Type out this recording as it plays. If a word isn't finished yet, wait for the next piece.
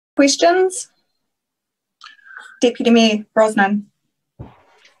questions? Deputy Mayor Brosnan.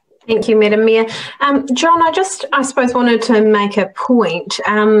 Thank you, Madam Mayor. John, I suppose, wanted to make a point,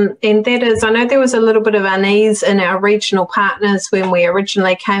 and that is, I know there was a little bit of unease in our regional partners when we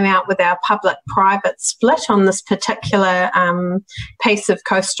originally came out with our public-private split on this particular piece of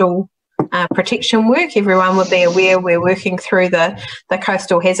coastal protection work. Everyone would be aware we're working through the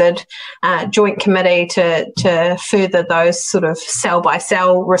Coastal Hazard Joint Committee to further those sort of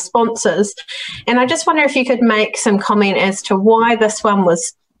cell-by-cell responses. And I just wonder if you could make some comment as to why this one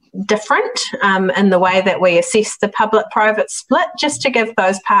was different in the way that we assess the public-private split, just to give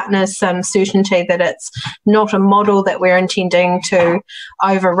those partners some certainty that it's not a model that we're intending to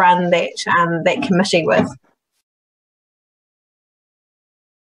overrun that committee with.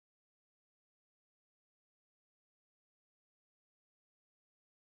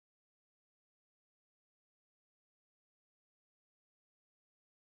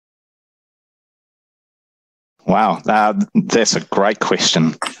 Wow, that's a great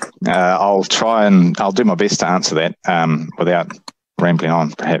question. I'll do my best to answer that without rambling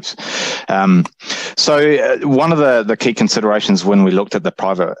on, perhaps. So one of the key considerations when we looked at the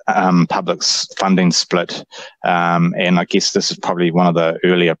private public funding split, and I guess this is probably one of the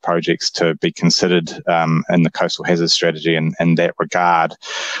earlier projects to be considered in the coastal hazard strategy in that regard,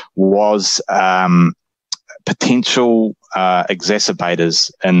 was potential exacerbators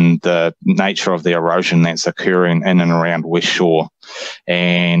in the nature of the erosion that's occurring in and around West Shore.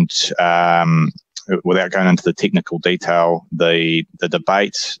 And without going into the technical detail, the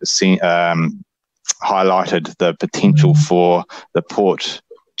debate highlighted the potential for the port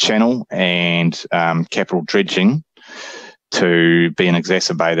channel and capital dredging to be an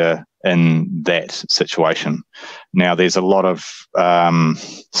exacerbator in that situation. Now, there's a lot of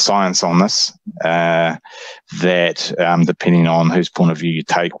science on this that, depending on whose point of view you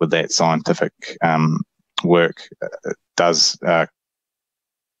take with that scientific work, does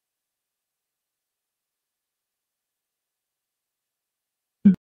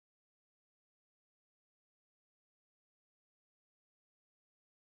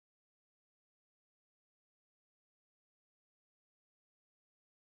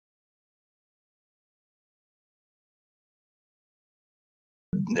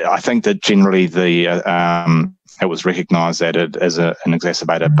I think that generally it was recognised that it is an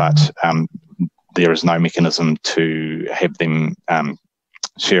exacerbator, but there is no mechanism to have them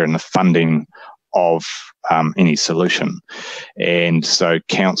share in the funding of any solution. And so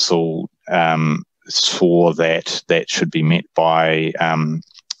council saw that should be met by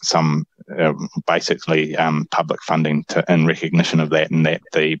some basically public funding in recognition of that, and that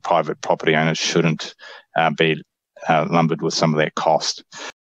the private property owners shouldn't be lumbered with some of that cost.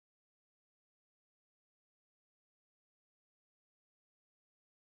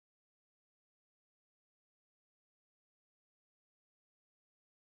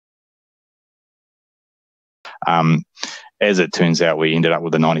 As it turns out, we ended up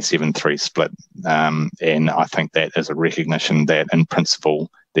with a 97-3 split, and I think that is a recognition that in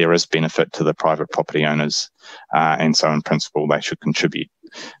principle there is benefit to the private property owners, and so in principle they should contribute.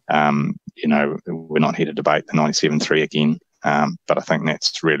 You know, we're not here to debate the 97-3 again, but I think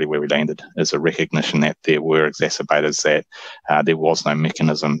that's really where we landed, is a recognition that there were exacerbators, that there was no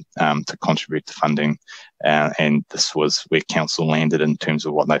mechanism to contribute to funding, and this was where council landed in terms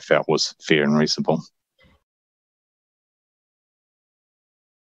of what they felt was fair and reasonable.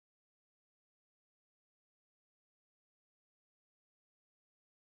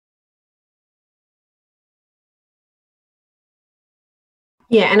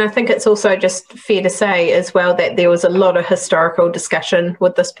 Yeah, and I think it's also just fair to say as well that there was a lot of historical discussion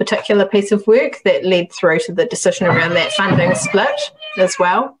with this particular piece of work that led through to the decision around that funding split as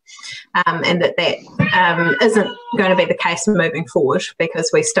well, and that isn't going to be the case moving forward because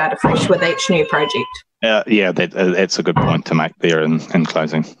we start afresh with each new project. Yeah, that's a good point to make there in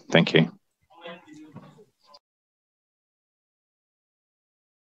closing. Thank you.